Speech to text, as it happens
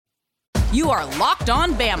You are Locked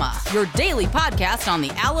On Bama, your daily podcast on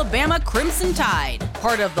the Alabama Crimson Tide.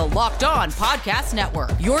 Part of the Locked On Podcast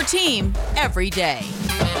Network, your team every day.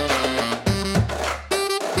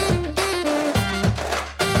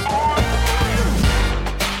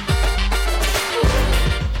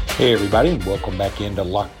 Hey everybody, welcome back into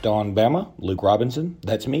Locked On Bama. Luke Robinson,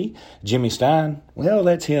 that's me. Jimmy Stein, well,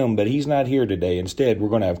 that's him, but he's not here today. Instead, we're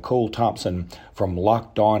going to have Cole Thompson from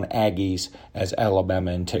Locked On Aggies as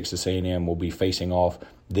Alabama and Texas A&M will be facing off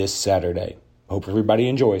this Saturday. Hope everybody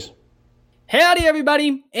enjoys. Howdy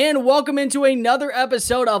everybody, and welcome into another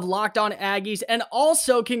episode of Locked On Aggies, and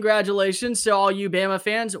also congratulations to all you Bama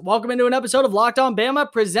fans. Welcome into an episode of Locked On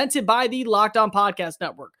Bama presented by the Locked On Podcast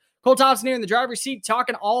Network. Cole Thompson here in the driver's seat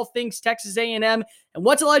talking all things Texas A&M and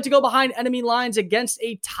what's it like to go behind enemy lines against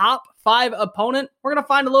a top 5 opponent. We're going to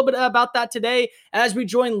find a little bit about that today as we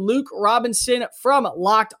join Luke Robinson from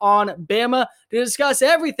Locked On Bama to discuss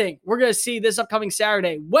everything we're going to see this upcoming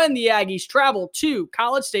Saturday when the Aggies travel to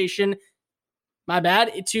College Station,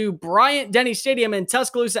 to Bryant-Denny Stadium in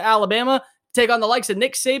Tuscaloosa, Alabama, to take on the likes of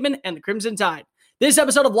Nick Saban and the Crimson Tide. This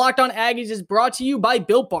episode of Locked On Aggies is brought to you by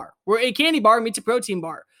Built Bar, where a candy bar meets a protein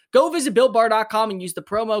bar. Go visit BuiltBar.com and use the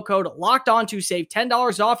promo code LOCKEDON to save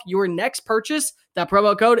 $10 off your next purchase. That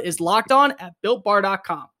promo code is LOCKEDON at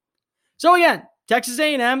BuiltBar.com. So again, Texas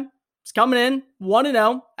A&M is coming in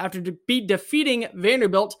 1-0 after defeating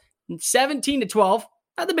Vanderbilt 17-12.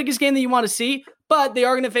 Not the biggest game that you want to see, but they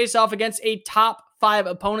are going to face off against a top 5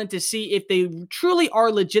 opponent to see if they truly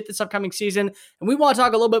are legit this upcoming season. And we want to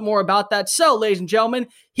talk a little bit more about that. So, ladies and gentlemen,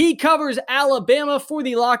 he covers Alabama for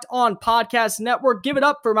the Locked On Podcast Network. Give it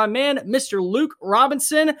up for my man, Mr. Luke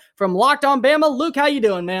Robinson from Locked On Bama. Luke, how you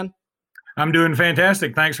doing, man? I'm doing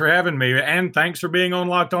fantastic. Thanks for having me. And thanks for being on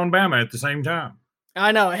Locked On Bama at the same time.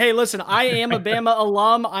 I know. Hey, listen, I am a Bama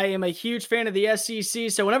alum. I am a huge fan of the SEC.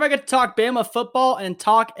 So whenever I get to talk Bama football and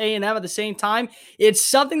talk A&M at the same time, it's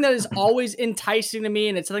something that is always enticing to me,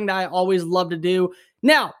 and it's something that I always love to do.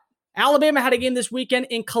 Now, Alabama had a game this weekend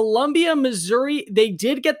in Columbia, Missouri. They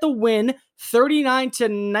did get the win,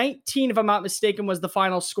 39-19, if I'm not mistaken, was the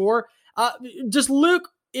final score. Luke,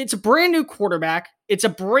 it's a brand new quarterback. It's a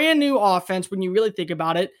brand new offense when you really think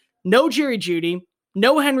about it. No Jerry Jeudy,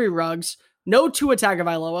 no Henry Ruggs, no Tua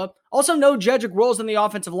Tagovailoa, also no Jedrick Wills on the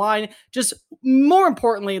offensive line. Just more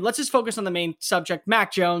importantly, let's just focus on the main subject,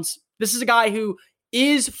 Mac Jones. This is a guy who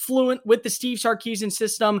is fluent with the Steve Sarkisian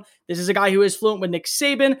system. This is a guy who is fluent with Nick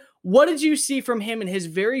Saban. What did you see from him in his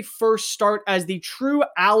very first start as the true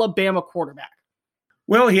Alabama quarterback?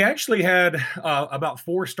 Well, he actually had about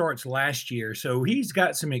 4 starts last year, so he's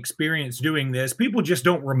got some experience doing this. People just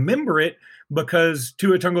don't remember it because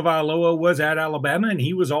Tua Tagovailoa was at Alabama, and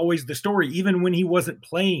he was always the story. Even when he wasn't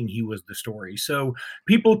playing, he was the story. So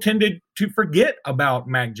people tended to forget about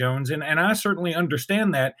Mac Jones, and I certainly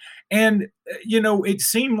understand that. And, it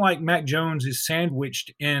seemed like Mac Jones is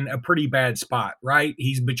sandwiched in a pretty bad spot, right?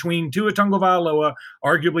 He's between Tua Tagovailoa,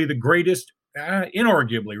 arguably the greatest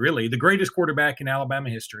inarguably, really, the greatest quarterback in Alabama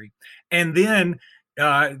history. And then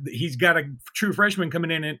he's got a true freshman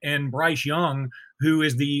coming in and Bryce Young, who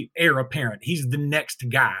is the heir apparent. He's the next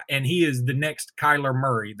guy, and he is the next Kyler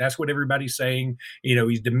Murray. That's what everybody's saying.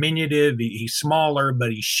 He's diminutive, he's smaller,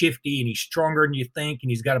 but he's shifty, and he's stronger than you think,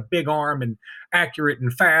 and he's got a big arm and accurate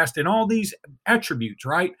and fast and all these attributes,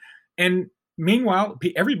 right? And meanwhile,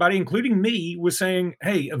 everybody, including me, was saying,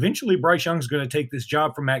 hey, eventually Bryce Young's going to take this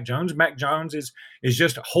job from Mac Jones. Mac Jones is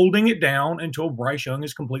just holding it down until Bryce Young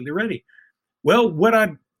is completely ready. Well, what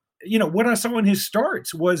I saw in his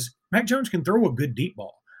starts was Mac Jones can throw a good deep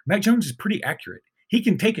ball. Mac Jones is pretty accurate. He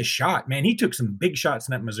can take a shot, man. He took some big shots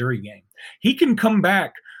in that Missouri game. He can come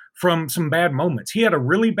back from some bad moments. He had a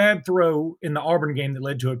really bad throw in the Auburn game that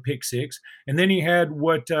led to a pick 6. And then he had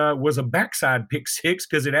what was a backside pick 6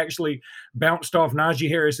 because it actually bounced off Najee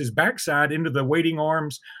Harris's backside into the waiting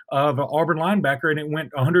arms of an Auburn linebacker, and it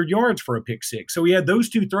went 100 yards for a pick 6. So he had those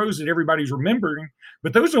 2 throws that everybody's remembering,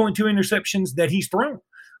 but those are only 2 interceptions that he's thrown.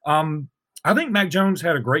 I think Mac Jones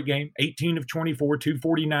had a great game, 18 of 24,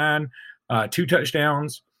 249, 2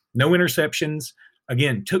 touchdowns, no interceptions.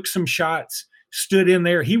 Again, took some shots, stood in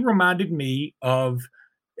there. He reminded me of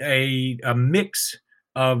a mix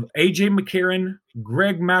of A.J. McCarron,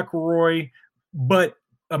 Greg McElroy, but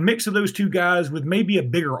a mix of those 2 guys with maybe a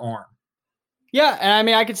bigger arm. Yeah, and I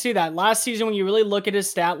mean, I could see that. Last season, when you really look at his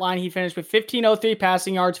stat line, he finished with 1,503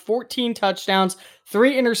 passing yards, 14 touchdowns,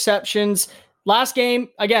 3 interceptions. Last game,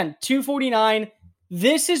 again, 249.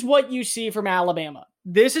 This is what you see from Alabama.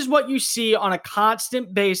 This is what you see on a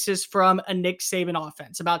constant basis from a Nick Saban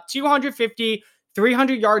offense. About 250,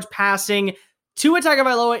 300 yards passing. Tua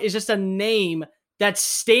Tagovailoa is just a name that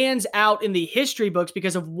stands out in the history books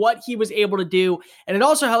because of what he was able to do. And it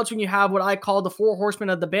also helps when you have what I call the 4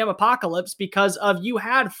 horsemen of the Bama apocalypse, because of you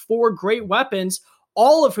had 4 great weapons,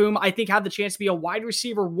 all of whom I think have the chance to be a wide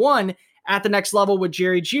receiver 1 at the next level with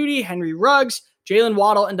Jerry Jeudy, Henry Ruggs, Jalen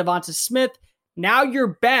Waddle, and Devonta Smith. Now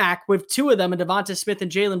you're back with 2 of them, and Devonta Smith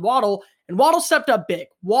and Jalen Waddle, and Waddle stepped up big.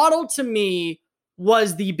 Waddle, to me,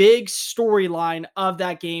 was the big storyline of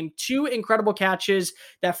that game. 2 incredible catches,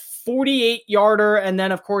 that 48-yarder, and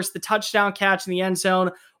then, of course, the touchdown catch in the end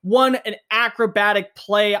zone. An acrobatic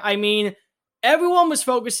play. I mean, everyone was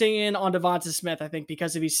focusing in on Devonta Smith, I think,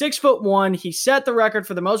 because if he's 6'1", he set the record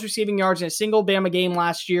for the most receiving yards in a single Bama game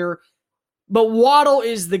last year. But Waddle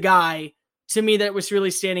is the guy, to me, that was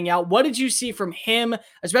really standing out. What did you see from him,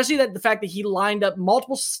 especially the fact that he lined up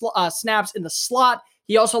multiple snaps in the slot?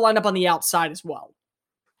 He also lined up on the outside as well.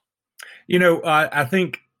 I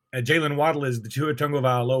think Jalen Waddle is the Tua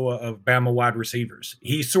Tagovailoa of Bama wide receivers.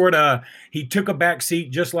 He took a back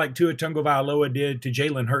seat just like Tua Tagovailoa did to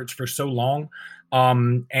Jalen Hurts for so long.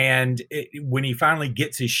 When he finally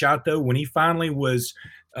gets his shot, though, when he finally was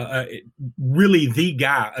really the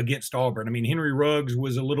guy against Auburn. I mean, Henry Ruggs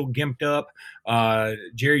was a little gimped up.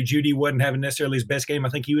 Jerry Jeudy wasn't having necessarily his best game. I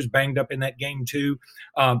think he was banged up in that game too.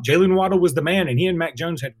 Jalen Waddle was the man, and he and Mac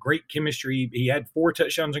Jones had great chemistry. He had 4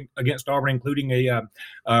 touchdowns against Auburn, including a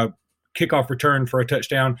kickoff return for a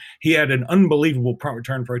touchdown. He had an unbelievable punt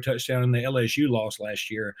return for a touchdown in the LSU loss last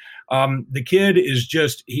year. The kid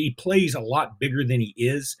he plays a lot bigger than he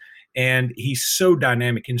is. And he's so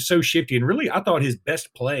dynamic and so shifty. And really, I thought his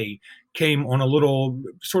best play came on a little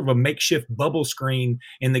sort of a makeshift bubble screen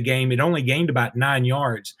in the game. It only gained about 9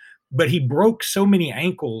 yards, but he broke so many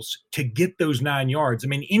ankles to get those 9 yards. I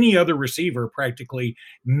mean, any other receiver practically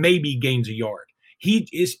maybe gains a yard. He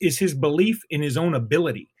is his belief in his own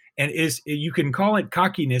ability. And you can call it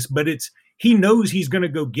cockiness, but he knows he's going to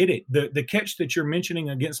go get it. The catch that you're mentioning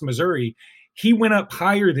against Missouri, he went up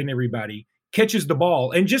higher than everybody, catches the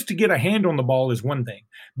ball, and just to get a hand on the ball is one thing.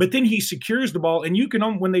 But then he secures the ball, and you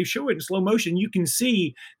can, when they show it in slow motion, you can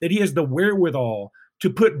see that he has the wherewithal to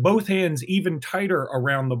put both hands even tighter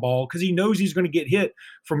around the ball because he knows he's going to get hit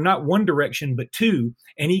from not one direction but 2,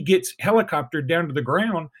 and he gets helicoptered down to the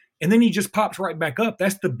ground, and then he just pops right back up.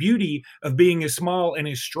 That's the beauty of being as small and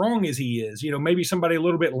as strong as he is. Maybe somebody a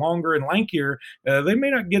little bit longer and lankier, they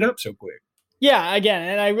may not get up so quick. Yeah, again,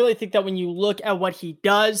 and I really think that when you look at what he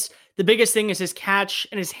does, the biggest thing is his catch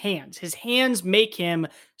and his hands. His hands make him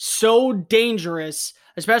so dangerous,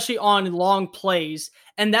 especially on long plays,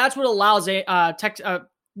 and that's what allows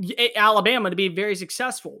Alabama to be very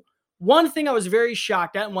successful. One thing I was very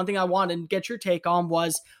shocked at, and one thing I wanted to get your take on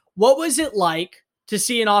was, what was it like to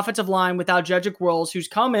see an offensive line without Jedrick Wills, who's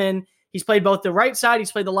come in, he's played both the right side,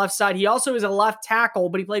 he's played the left side, he also is a left tackle,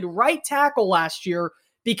 but he played right tackle last year,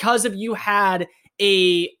 because of you had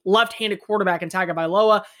a left-handed quarterback in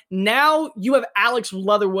Tagovailoa. Now you have Alex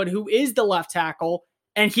Leatherwood, who is the left tackle,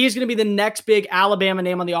 and he's going to be the next big Alabama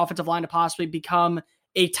name on the offensive line to possibly become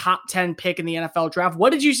a top 10 pick in the NFL draft.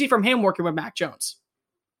 What did you see from him working with Mac Jones?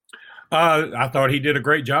 I thought he did a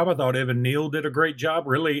great job. I thought Evan Neal did a great job,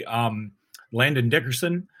 really. Landon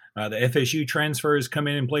Dickerson, the FSU transfer, has come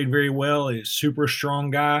in and played very well. He's a super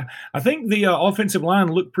strong guy. I think the offensive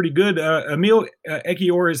line looked pretty good. Emil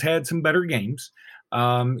Ekiyor has had some better games.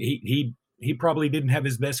 He probably didn't have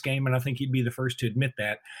his best game, and I think he'd be the first to admit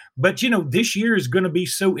that. But, this year is going to be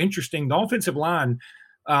so interesting. The offensive line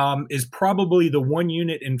is probably the one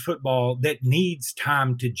unit in football that needs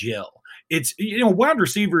time to gel. It's, wide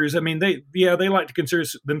receivers, I mean, they like to consider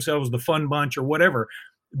themselves the fun bunch or whatever.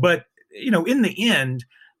 But, in the end,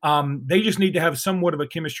 they just need to have somewhat of a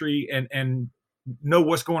chemistry and know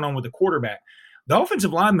what's going on with the quarterback. The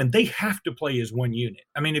offensive linemen, they have to play as one unit.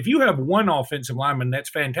 I mean, if you have one offensive lineman, that's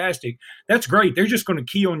fantastic. That's great. They're just going to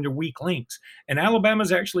key on your weak links. And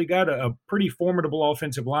Alabama's actually got a pretty formidable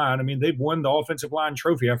offensive line. I mean, they've won the offensive line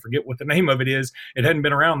trophy. I forget what the name of it is. It hadn't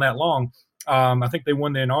been around that long. I think they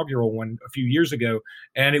won the inaugural one a few years ago.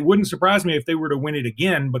 And it wouldn't surprise me if they were to win it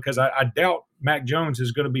again, because I doubt Mac Jones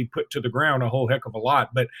is going to be put to the ground a whole heck of a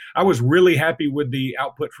lot. But I was really happy with the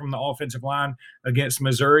output from the offensive line against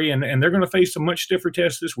Missouri, and they're going to face a much stiffer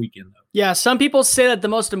test this weekend, though. Yeah, some people say that the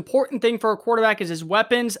most important thing for a quarterback is his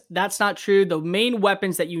weapons. That's not true. The main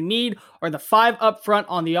weapons that you need are the 5 up front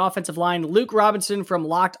on the offensive line. Luke Robinson from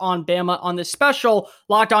Locked On Bama on this special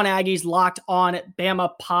Locked On Aggies, Locked On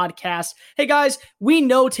Bama podcast. Hey guys, we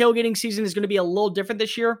know tailgating season is going to be a little different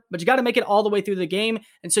this year, but you got to make it all the way through the game.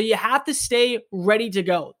 And so you have to stay ready to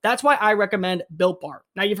go. That's why I recommend Built Bar.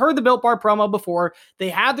 Now, you've heard the Built Bar promo before. They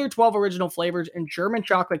have their 12 original flavors in German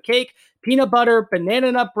chocolate cake, peanut butter,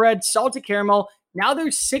 banana nut bread, salted caramel, Now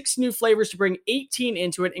there's 6 new flavors to bring 18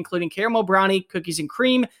 into it, including caramel brownie, cookies and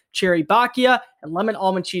cream, cherry bakia, and lemon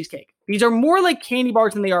almond cheesecake. These are more like candy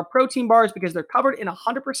bars than they are protein bars because they're covered in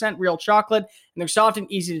 100% real chocolate and they're soft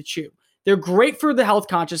and easy to chew. They're great for the health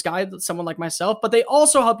conscious guy, someone like myself, but they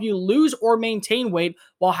also help you lose or maintain weight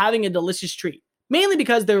while having a delicious treat. Mainly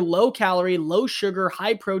because they're low calorie, low sugar,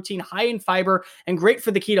 high protein, high in fiber, and great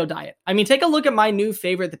for the keto diet. I mean, take a look at my new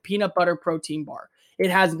favorite, the peanut butter protein bar.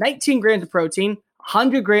 It has 19 grams of protein,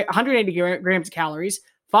 180 grams of calories,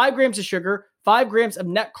 5 grams of sugar, 5 grams of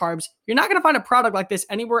net carbs. You're not going to find a product like this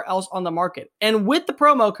anywhere else on the market. And with the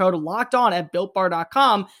promo code LOCKEDON at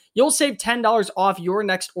BuiltBar.com, you'll save $10 off your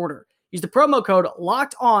next order. Use the promo code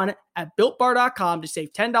LOCKEDON at BuiltBar.com to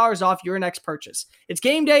save $10 off your next purchase. It's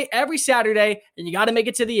game day every Saturday, and you got to make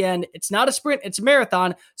it to the end. It's not a sprint, it's a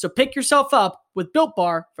marathon, so pick yourself up with Built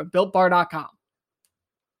Bar from BuiltBar.com.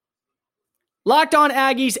 Locked On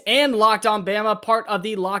Aggies and Locked On Bama, part of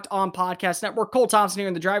the Locked On Podcast Network. Cole Thompson here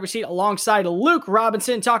in the driver's seat alongside Luke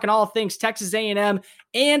Robinson, talking all things Texas A&M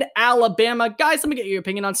and Alabama. Guys, let me get your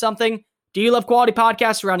opinion on something. Do you love quality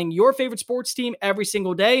podcasts surrounding your favorite sports team every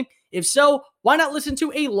single day? If so, why not listen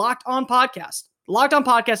to a Locked On podcast? The Locked On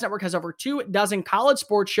Podcast Network has over 24 college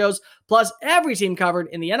sports shows, plus every team covered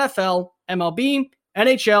in the NFL, MLB,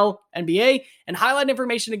 NHL, NBA, and highlight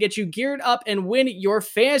information to get you geared up and win your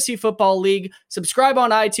fantasy football league. Subscribe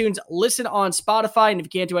on iTunes, listen on Spotify, and if you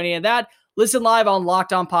can't do any of that, listen live on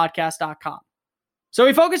LockedOnPodcast.com. So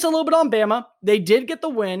we focused a little bit on Bama. They did get the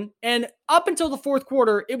win, and up until the fourth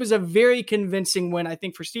quarter, it was a very convincing win, I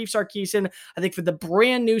think, for Steve Sarkisian. I think for the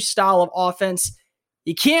brand new style of offense.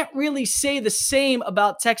 You can't really say the same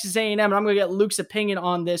about Texas A&M, and I'm going to get Luke's opinion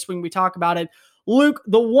on this when we talk about it. Luke,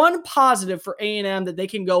 the one positive for A&M that they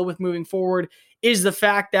can go with moving forward is the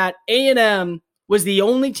fact that A&M was the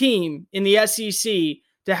only team in the SEC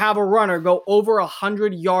to have a runner go over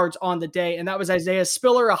 100 yards on the day, and that was Isaiah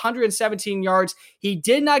Spiller, 117 yards. He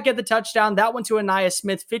did not get the touchdown. That went to Ainias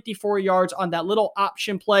Smith, 54 yards on that little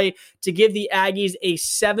option play to give the Aggies a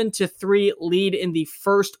 7-3 lead in the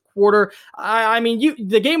first quarter. I mean,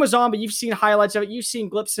 the game was on, but you've seen highlights of it. You've seen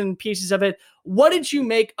clips and pieces of it. What did you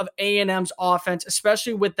make of A&M's offense,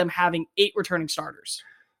 especially with them having 8 returning starters?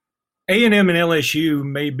 A&M and LSU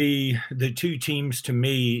may be the two teams to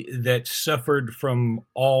me that suffered from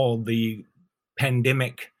all the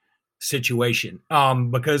pandemic situation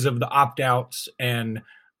because of the opt-outs and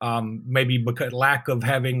maybe because lack of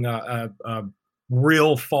having a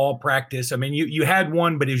real fall practice. I mean, you had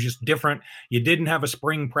one, but it was just different. You didn't have a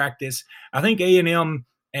spring practice. I think A&M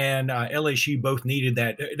and LSU both needed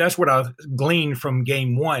that. That's what I gleaned from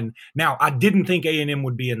game one. Now, I didn't think A&M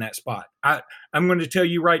would be in that spot. I'm going to tell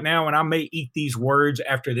you right now, and I may eat these words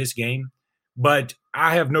after this game, but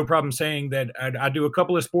I have no problem saying that I do a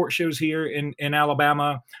couple of sports shows here in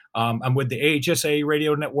Alabama. I'm with the AHSA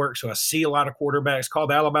radio network, so I see a lot of quarterbacks. Call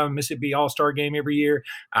the Alabama-Mississippi All-Star Game every year.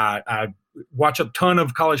 I watch a ton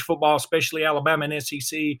of college football, especially Alabama and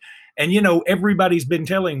SEC. And, everybody's been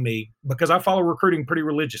telling me, because I follow recruiting pretty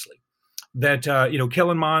religiously, that,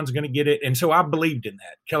 Kellen Mond's going to get it. And so I believed in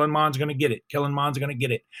that. Kellen Mond's going to get it. Kellen Mond's going to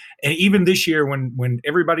get it. And even this year when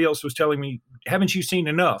everybody else was telling me, haven't you seen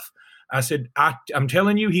enough? I said, I'm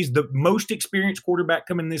telling you, he's the most experienced quarterback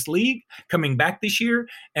coming in this league, coming back this year,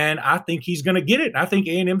 and I think he's going to get it. I think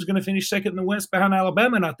A&M's going to finish second in the West behind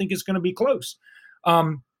Alabama, and I think it's going to be close.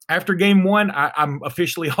 After game one, I'm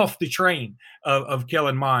officially off the train of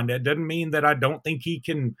Kellen Mond. That doesn't mean that I don't think he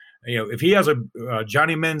can, if he has a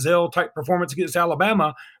Johnny Manziel type performance against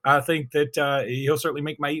Alabama, I think that he'll certainly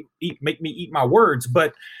make me eat my words.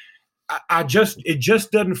 But it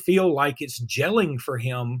just doesn't feel like it's gelling for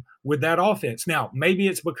him with that offense. Now, maybe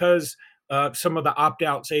it's because some of the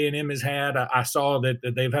opt-outs A&M has had. I saw that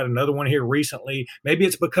they've had another one here recently. Maybe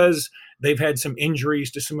it's because they've had some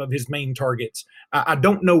injuries to some of his main targets. I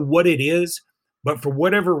don't know what it is, but for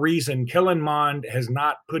whatever reason, Kellen Mond has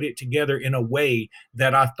not put it together in a way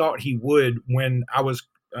that I thought he would when I was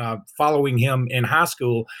following him in high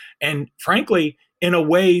school. And frankly, in a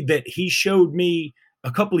way that he showed me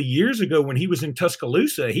a couple of years ago when he was in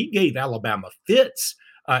Tuscaloosa. He gave Alabama fits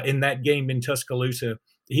in that game in Tuscaloosa.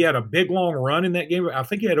 He had a big, long run in that game. I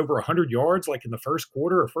think he had over 100 yards, like in the first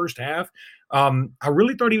quarter or first half. I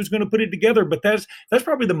really thought he was going to put it together, but that's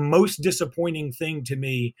probably the most disappointing thing to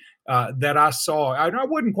me that I saw. I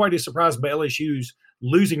wasn't quite as surprised by LSU's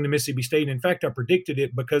losing to Mississippi State. In fact, I predicted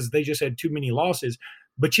it because they just had too many losses.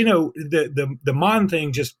 But, the Mond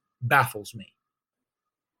thing just baffles me.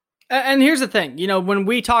 And here's the thing, when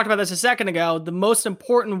we talked about this a second ago, the most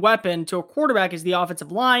important weapon to a quarterback is the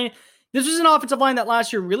offensive line. This was an offensive line that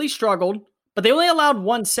last year really struggled, but they only allowed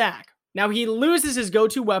 1 sack. Now he loses his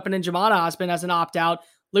go-to weapon in Jamon Osborne as an opt-out,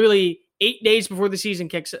 literally 9 days before the season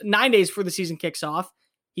kicks off.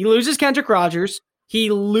 He loses Kendrick Rogers. He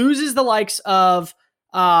loses the likes of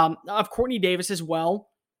Courtney Davis as well.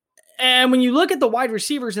 And when you look at the wide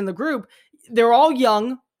receivers in the group, they're all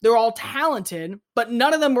young, they're all talented, but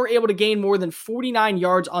none of them were able to gain more than 49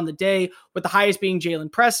 yards on the day, with the highest being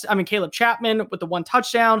Caleb Chapman with the 1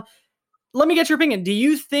 touchdown. Let me get your opinion. Do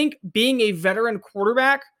you think being a veteran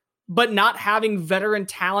quarterback, but not having veteran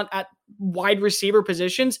talent at wide receiver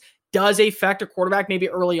positions does affect a quarterback maybe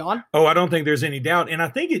early on? Oh, I don't think there's any doubt. And I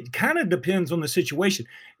think it kind of depends on the situation.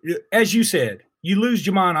 As you said, you lose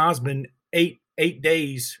Jamon Osborne eight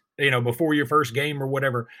days, before your first game or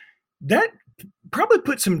whatever. That probably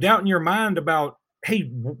puts some doubt in your mind about, hey,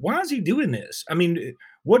 why is he doing this? I mean,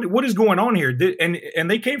 what is going on here? And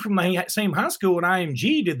they came from the same high school at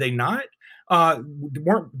IMG, did they not?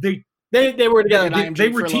 Weren't they? They were together at IMG. They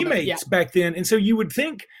were teammates back then. And so you would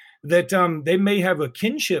think that they may have a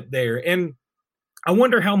kinship there. And I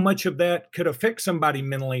wonder how much of that could affect somebody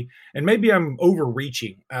mentally. And maybe I'm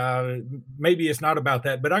overreaching. Maybe it's not about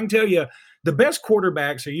that. But I can tell you, the best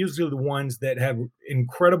quarterbacks are usually the ones that have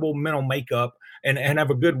incredible mental makeup and have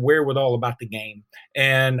a good wherewithal about the game.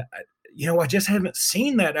 And, I just haven't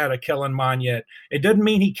seen that out of Kellen Mond yet. It doesn't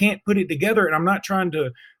mean he can't put it together. And I'm not trying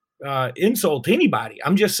to insult anybody.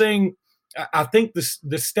 I'm just saying I think the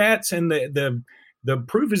stats and the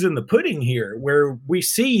proof is in the pudding here, where we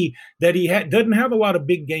see that he doesn't have a lot of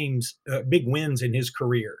big games, big wins in his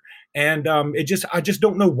career. And I just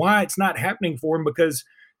don't know why it's not happening for him, because,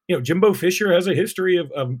 Jimbo Fisher has a history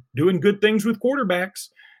of doing good things with quarterbacks,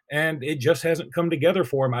 and it just hasn't come together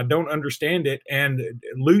for him. I don't understand it. And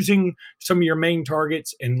losing some of your main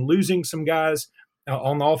targets and losing some guys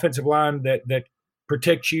on the offensive line that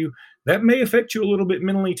protect you, that may affect you a little bit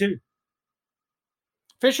mentally too.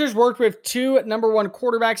 Fisher's worked with 2 number 1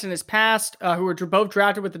 quarterbacks in his past who were both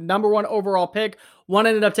drafted with the number 1 overall pick. One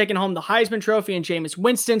ended up taking home the Heisman Trophy in Jameis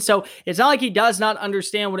Winston. So it's not like he does not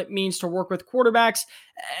understand what it means to work with quarterbacks.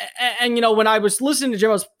 And, when I was listening to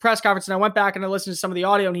Jimbo's press conference and I went back and I listened to some of the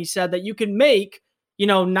audio, and he said that you can make,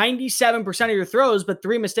 97% of your throws, but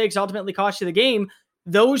 3 mistakes ultimately cost you the game.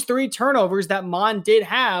 Those 3 turnovers that Mond did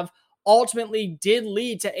have ultimately did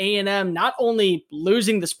lead to A&M not only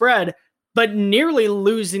losing the spread, but nearly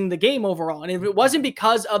losing the game overall. And if it wasn't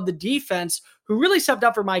because of the defense, who really stepped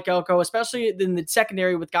up for Mike Elko, especially in the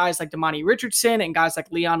secondary with guys like Damani Richardson and guys like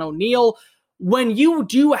Leon O'Neal, when you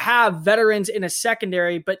do have veterans in a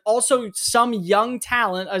secondary, but also some young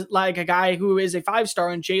talent, like a guy who is a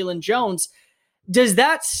 5-star in Jalen Jones, does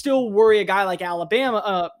that still worry a guy like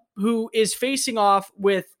Alabama, who is facing off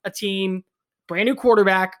with a team, brand new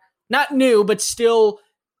quarterback, not new, but still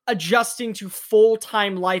adjusting to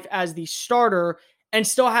full-time life as the starter, and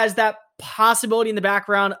still has that possibility in the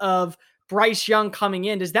background of Bryce Young coming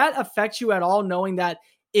in? Does that affect you at all, knowing that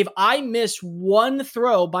if I miss one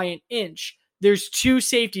throw by an inch, there's 2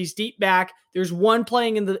 safeties deep back, there's one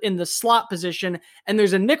playing in the slot position, and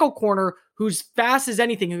there's a nickel corner who's fast as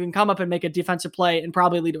anything, who can come up and make a defensive play and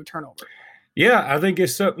probably lead to a turnover? Yeah, I think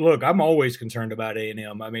it's look, I'm always concerned about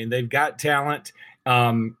A&M. I mean, they've got talent.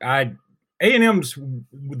 A&M's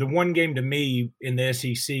the one game to me in the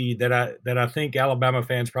SEC that I think Alabama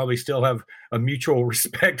fans probably still have a mutual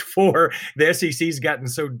respect for. The SEC's gotten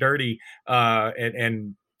so dirty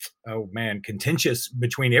and contentious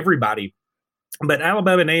between everybody. But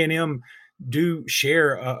Alabama and A&M do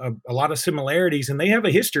share a lot of similarities, and they have a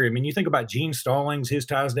history. I mean, you think about Gene Stallings, his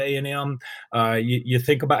ties to A&M. You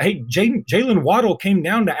think about, hey, Jalen Waddle came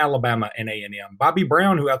down to Alabama and A&M. Bobby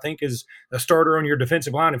Brown, who I think is a starter on your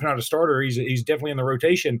defensive line, if not a starter, he's definitely in the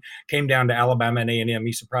rotation, came down to Alabama and A&M.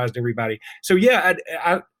 He surprised everybody. So, yeah,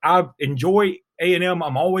 I enjoy A&M.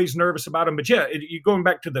 I'm always nervous about them. But, yeah, going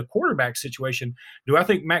back to the quarterback situation, do I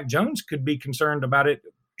think Mac Jones could be concerned about it?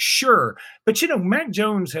 Sure. But, Mac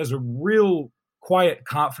Jones has a real quiet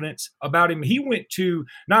confidence about him. He went to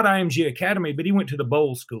not IMG Academy, but he went to the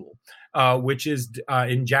Bowl School, which is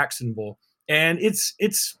in Jacksonville. And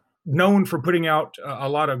it's known for putting out a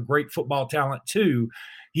lot of great football talent, too.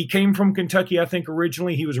 He came from Kentucky, I think,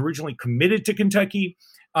 originally. He was originally committed to Kentucky.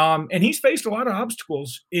 And he's faced a lot of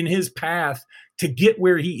obstacles in his path to get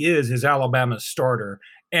where he is as Alabama's starter.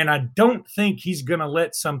 And I don't think he's going to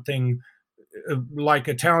let something like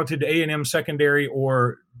a talented A&M secondary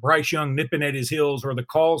or Bryce Young nipping at his heels or the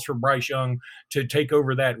calls for Bryce Young to take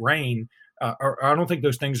over that reign. I don't think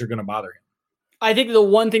those things are going to bother him. I think the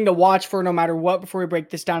one thing to watch for, no matter what, before we break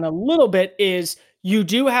this down a little bit, is you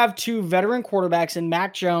do have 2 veteran quarterbacks in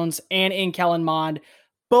Mac Jones and in Kellen Mond,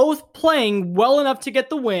 both playing well enough to get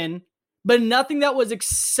the win, but nothing that was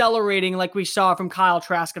accelerating like we saw from Kyle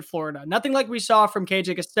Trask at Florida. Nothing like we saw from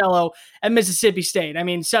KJ Costello at Mississippi State. I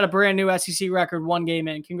mean, set a brand new SEC record 1 game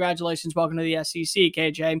in. Congratulations. Welcome to the SEC,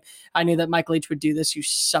 KJ. I knew that Mike Leach would do this, you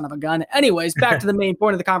son of a gun. Anyways, back to the main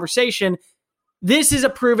point of the conversation. This is a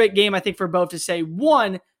prove-it game, I think, for both to say,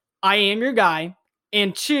 1, I am your guy,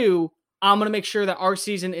 and 2, I'm going to make sure that our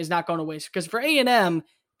season is not going to waste. Because for A&M,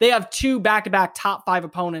 they have 2 back-to-back top 5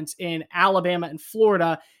 opponents in Alabama and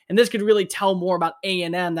Florida, and this could really tell more about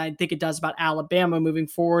A&M than I think it does about Alabama moving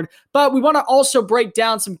forward. But we want to also break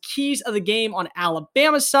down some keys of the game on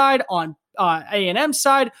Alabama's side, on A&M's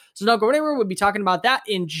side, so don't go anywhere. We'll be talking about that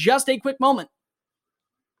in just a quick moment.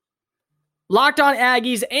 Locked On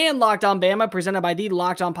Aggies and Locked On Bama, presented by the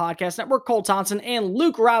Locked On Podcast Network. Cole Thompson and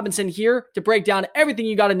Luke Robinson here to break down everything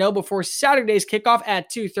you got to know before Saturday's kickoff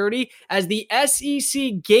at 2:30 as the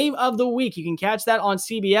SEC Game of the Week. You can catch that on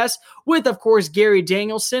CBS with, of course, Gary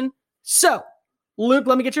Danielson. So, Luke,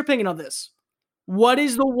 let me get your opinion on this. What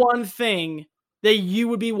is the one thing that you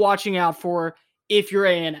would be watching out for if you're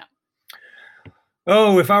A&M?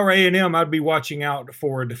 Oh, if I were A&M, I'd be watching out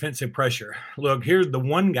for defensive pressure. Look, here's the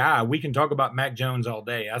one guy. We can talk about Mac Jones all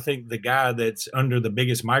day. I think the guy that's under the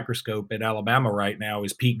biggest microscope at Alabama right now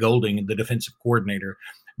is Pete Golding, the defensive coordinator,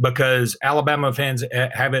 because Alabama fans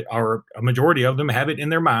have it, or a majority of them have it in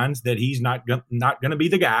their minds that he's not going to be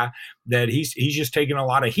the guy, that he's just taking a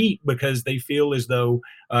lot of heat because they feel as though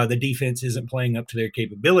the defense isn't playing up to their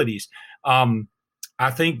capabilities. I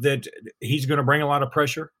think that he's going to bring a lot of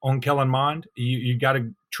pressure on Kellen Mond. You got a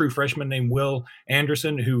true freshman named Will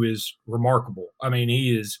Anderson who is remarkable. I mean,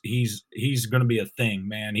 he's going to be a thing,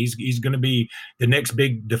 man. He's going to be the next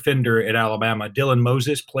big defender at Alabama. Dylan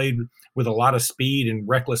Moses played with a lot of speed and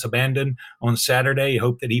reckless abandon on Saturday.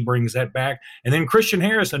 Hope that he brings that back. And then Christian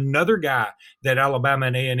Harris, another guy that Alabama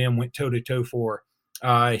and A&M went toe-to-toe for.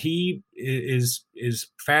 He is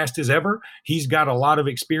fast as ever. He's got a lot of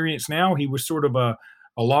experience now. He was sort of a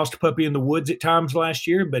lost puppy in the woods at times last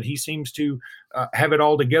year, but he seems to have it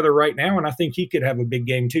all together right now, and I think he could have a big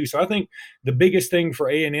game too. So I think the biggest thing for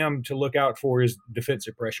A&M to look out for is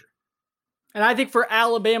defensive pressure. And I think for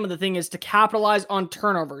Alabama, the thing is to capitalize on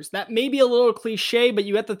turnovers. That may be a little cliche, but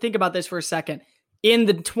you have to think about this for a second. In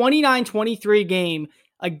the 29-23 game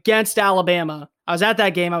against Alabama, I was at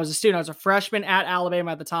that game. I was a student. I was a freshman at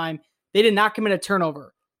Alabama at the time. They did not commit a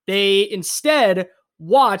turnover. They instead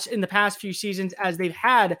watched in the past few seasons as they've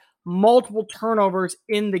had multiple turnovers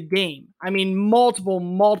in the game. I mean, multiple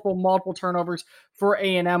turnovers for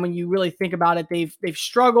A&M. When you really think about it, they've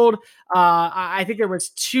struggled. I think there was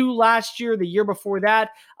 2 last year. The year before that,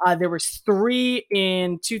 there was 3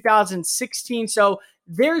 in 2016. So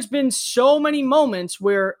there's been so many moments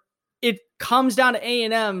where it comes down to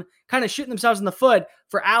A&M kind of shooting themselves in the foot.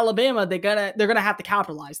 For Alabama, they're gonna have to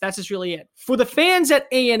capitalize. That's just really it. For the fans at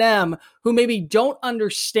A&M who maybe don't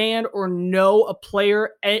understand or know a player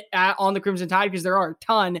on the Crimson Tide, because there are a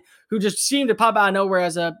ton who just seem to pop out of nowhere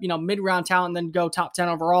as a mid-round talent and then go top 10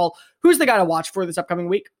 overall. Who's the guy to watch for this upcoming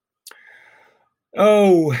week?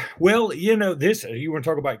 Oh, well, this, you want to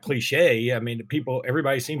talk about cliche. I mean,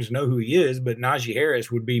 everybody seems to know who he is, but Najee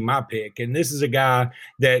Harris would be my pick. And this is a guy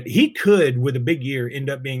that he could, with a big year, end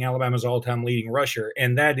up being Alabama's all-time leading rusher.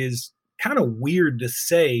 And that is kind of weird to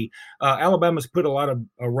say. Alabama's put a lot of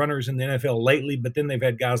runners in the NFL lately, but then they've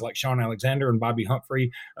had guys like Sean Alexander and Bobby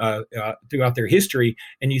Humphrey throughout their history.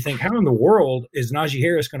 And you think, how in the world is Najee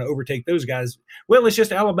Harris going to overtake those guys? Well, it's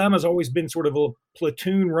just Alabama's always been sort of a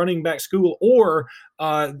platoon running back school, or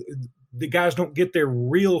the guys don't get their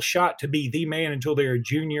real shot to be the man until they're a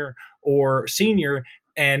junior or senior.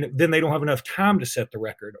 And then they don't have enough time to set the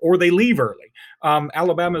record, or they leave early.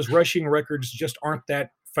 Alabama's rushing records just aren't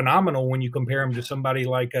that phenomenal when you compare them to somebody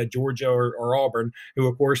like Georgia or Auburn, who,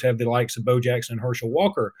 of course, have the likes of Bo Jackson and Herschel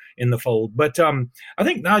Walker in the fold. But I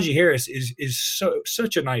think Najee Harris is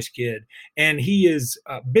such a nice kid, and he has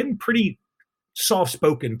been pretty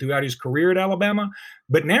soft-spoken throughout his career at Alabama,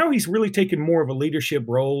 but now he's really taken more of a leadership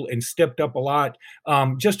role and stepped up a lot.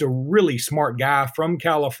 Just a really smart guy from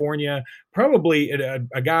California, probably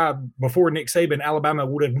a guy before Nick Saban, Alabama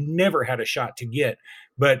would have never had a shot to get,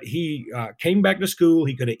 but he came back to school.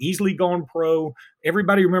 He could have easily gone pro.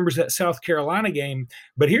 Everybody remembers that South Carolina game,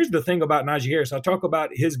 but here's the thing about Najee Harris. I talk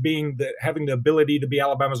about his having the ability to be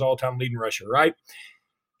Alabama's all-time leading rusher, right?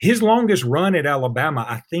 His longest run at Alabama,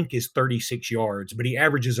 I think, is 36 yards, but he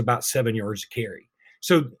averages about 7 yards a carry.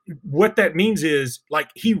 So what that means is, like,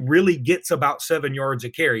 he really gets about 7 yards a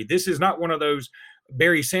carry. This is not one of those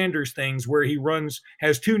Barry Sanders things where he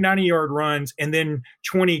has 2 90-yard runs and then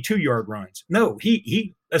 22-yard runs. No,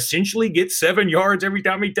 he essentially gets 7 yards every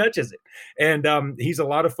time he touches it. And he's a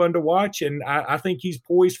lot of fun to watch, and I think he's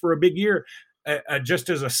poised for a big year. Just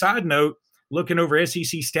as a side note, looking over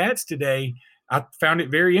SEC stats today, I found it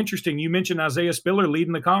very interesting. You mentioned Isaiah Spiller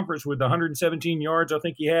leading the conference with 117 yards. I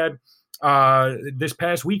think he had this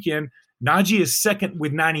past weekend. Najee is second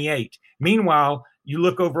with 98. Meanwhile, you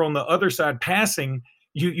look over on the other side passing,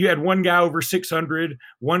 you had one guy over 600,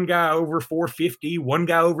 one guy over 450, one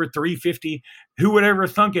guy over 350. Who would ever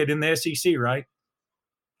thunk it in the SEC, right?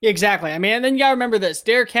 Exactly. I mean, and then you got to remember this.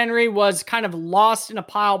 Derrick Henry was kind of lost in a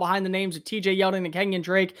pile behind the names of TJ Yeldon and Kenyon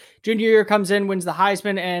Drake. Junior year comes in, wins the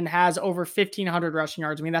Heisman, and has over 1,500 rushing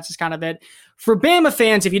yards. I mean, that's just kind of it. For Bama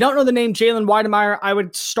fans, if you don't know the name Jalen Wydermyer, I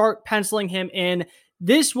would start penciling him in.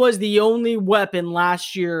 This was the only weapon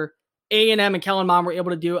last year A&M and Kellen Mond were able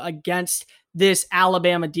to do against this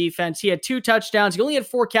Alabama defense. He had 2 touchdowns. He only had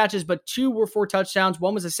 4 catches, but 2 were for touchdowns.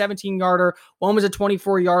 One was a 17-yarder. One was a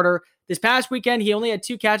 24-yarder. This past weekend, he only had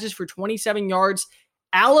 2 catches for 27 yards.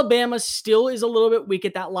 Alabama still is a little bit weak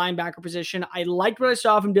at that linebacker position. I liked what I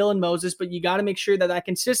saw from Dylan Moses, but you got to make sure that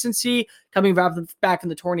consistency coming back from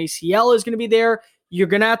the torn ACL is going to be there. You're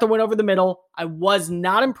going to have to win over the middle. I was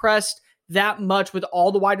not impressed that much with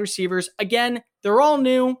all the wide receivers. Again, they're all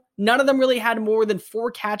new. None of them really had more than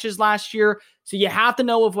 4 catches last year. So you have to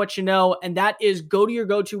know of what you know, and that is go to your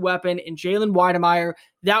go-to weapon in Jalen Wydermyer.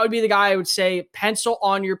 That would be the guy I would say pencil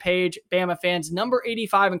on your page, Bama fans. Number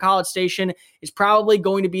 85 in College Station is probably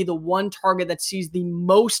going to be the one target that sees the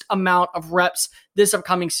most amount of reps this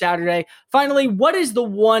upcoming Saturday. Finally, what is the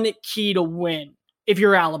one key to win if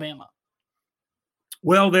you're Alabama?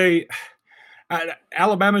 Well,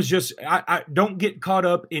 Alabama's just, I don't get caught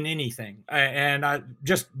up in anything, and I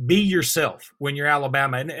just be yourself when you're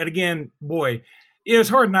Alabama. And again, boy, it's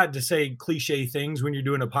hard not to say cliche things when you're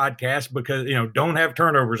doing a podcast because, don't have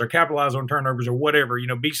turnovers or capitalize on turnovers or whatever,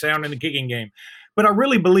 be sound in the kicking game. But I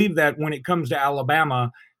really believe that when it comes to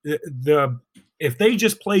Alabama, if they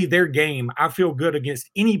just play their game, I feel good against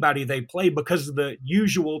anybody they play because of the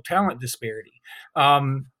usual talent disparity.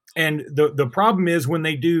 And the problem is when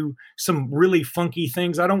they do some really funky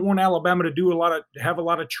things. I don't want Alabama to have a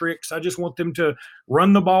lot of tricks. I just want them to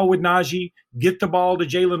run the ball with Najee, get the ball to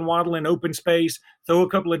Jalen Waddle in open space, throw a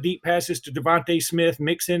couple of deep passes to Devontae Smith,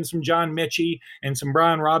 mix in some John Mechie and some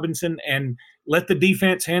Brian Robinson, and let the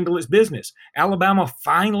defense handle its business. Alabama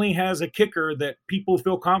finally has a kicker that people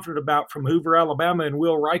feel confident about from Hoover, Alabama, and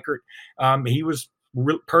Will Reichert. He was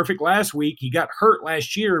perfect last week. He got hurt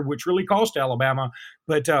last year, which really cost Alabama.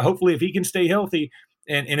 But hopefully if he can stay healthy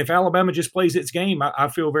and if Alabama just plays its game, I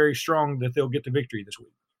feel very strong that they'll get the victory this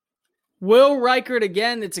week. Will Reichert,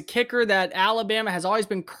 again, it's a kicker that Alabama has always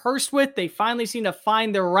been cursed with. They finally seem to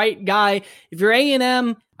find the right guy. If you're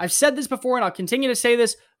A&M, I've said this before and I'll continue to say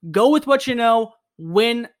this, go with what you know,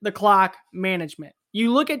 win the clock management.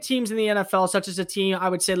 You look at teams in the NFL, such as a team, I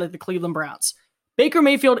would say like the Cleveland Browns. Baker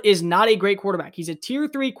Mayfield is not a great quarterback. He's a tier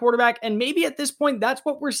 3 quarterback, and maybe at this point, that's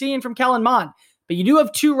what we're seeing from Kellen Mond. But you do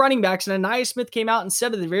have 2 running backs, and Anaya Smith came out and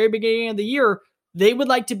said at the very beginning of the year, they would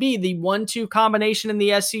like to be the 1-2 combination in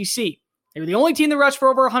the SEC. They were the only team that rushed for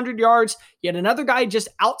over 100 yards. You had another guy just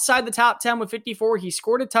outside the top 10 with 54. He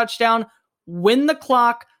scored a touchdown, win the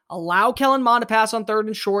clock, allow Kellen Mond to pass on 3rd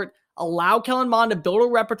and short, allow Kellen Mond to build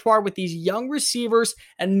a repertoire with these young receivers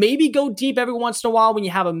and maybe go deep every once in a while when you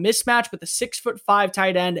have a mismatch with a 6'5"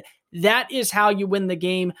 tight end. That is how you win the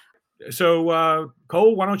game. So,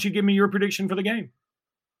 Cole, why don't you give me your prediction for the game?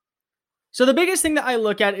 So the biggest thing that I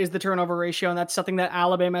look at is the turnover ratio, and that's something that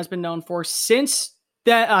Alabama has been known for since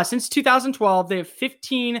 2012. They have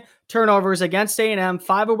 15 turnovers against A&M,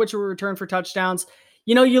 5 of which were returned for touchdowns.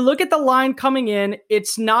 You look at the line coming in,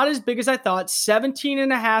 it's not as big as I thought,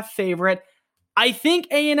 17.5 favorite. I think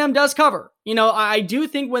A&M does cover. I do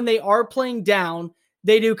think when they are playing down,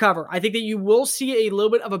 they do cover. I think that you will see a little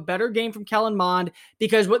bit of a better game from Kellen Mond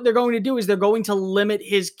because what they're going to do is they're going to limit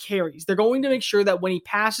his carries. They're going to make sure that when he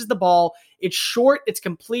passes the ball, it's short, it's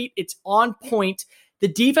complete, it's on point. The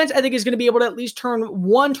defense, I think, is going to be able to at least turn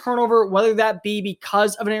one turnover, whether that be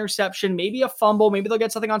because of an interception, maybe a fumble, maybe they'll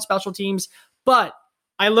get something on special teams. But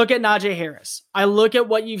I look at Najee Harris. I look at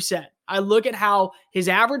what you've said. I look at how his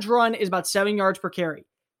average run is about 7 yards per carry.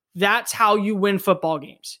 That's how you win football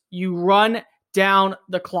games. You run down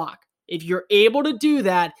the clock. If you're able to do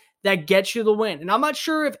that, that gets you the win. And I'm not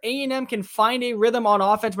sure if A&M can find a rhythm on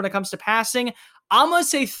offense when it comes to passing. I'm going to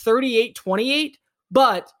say 38-28,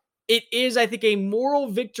 but it is, I think, a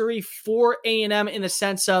moral victory for A&M in the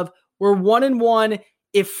sense of we're 1-1.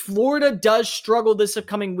 If Florida does struggle this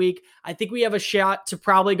upcoming week, I think we have a shot to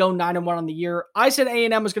probably go 9-1 on the year. I said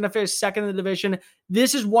A&M was going to finish second in the division.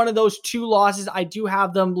 This is one of those 2 losses. I do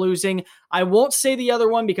have them losing. I won't say the other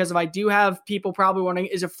one because if I do have people probably wondering,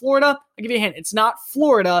 is it Florida? I'll give you a hint. It's not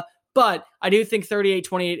Florida, but I do think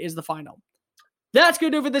 38-28 is the final. That's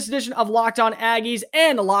going to do for this edition of Locked On Aggies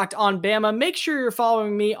and Locked On Bama. Make sure you're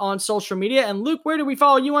following me on social media. And Luke, where do we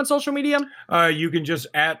follow you on social media? You can just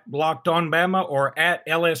at Locked On Bama or at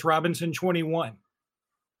LS Robinson 21.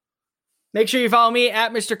 Make sure you follow me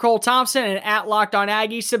at Mr. Cole Thompson and at Locked On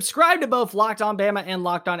Aggies. Subscribe to both Locked On Bama and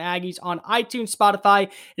Locked On Aggies on iTunes, Spotify.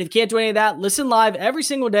 And if you can't do any of that, listen live every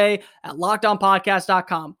single day at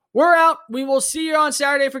LockedOnPodcast.com. We're out. We will see you on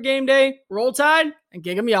Saturday for game day. Roll Tide and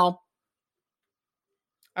gig 'em, y'all.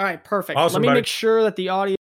 All right, perfect. Awesome, Let me buddy. make sure that the audio